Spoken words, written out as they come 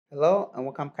Hello and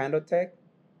welcome KahindoTech.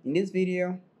 In this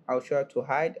video, I'll show you how to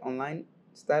hide online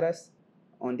status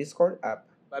on Discord app.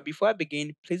 But before I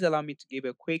begin, please allow me to give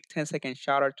a quick 10-second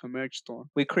shout out to Merch Store.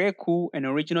 We create cool and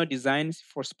original designs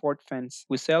for sport fans.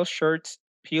 We sell shirts,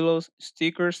 pillows,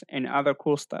 stickers, and other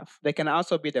cool stuff. They can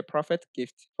also be the perfect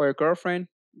gift for your girlfriend,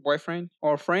 boyfriend,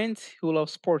 or friends who love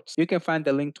sports. You can find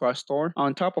the link to our store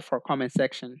on top of our comment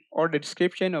section or the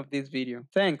description of this video.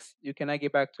 Thanks. You can now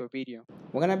get back to a video.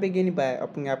 We're gonna begin by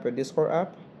opening up your Discord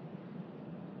app.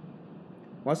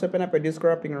 Once you open up your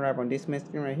Discord app, you can arrive on this main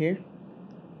screen right here.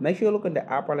 Make sure you look in the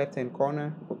upper left hand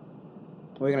corner.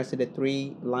 We're gonna see the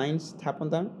three lines. Tap on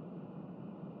them.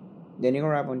 Then you can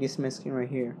arrive on this main screen right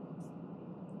here.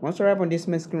 Once you arrive on this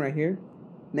main screen right here,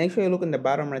 make sure you look in the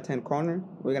bottom right hand corner.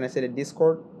 We're gonna see the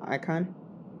Discord icon.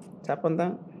 Tap on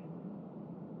that.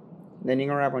 Then you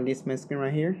can arrive on this main screen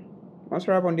right here. Once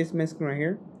you arrive on this main screen right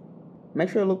here, make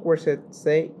sure you look where it says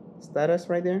say status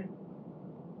right there.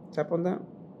 Tap on that.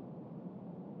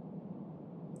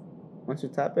 Once you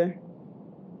tap it,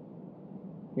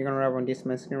 you're gonna arrive on this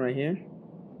main screen right here.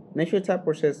 Make sure you tap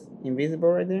where it says invisible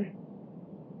right there.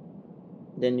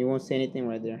 Then you won't see anything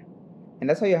right there. And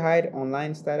that's how you hide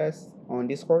online status on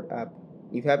Discord app.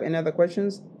 If you have any other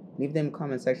questions, leave them in the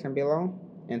comment section below.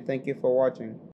 And thank you for watching.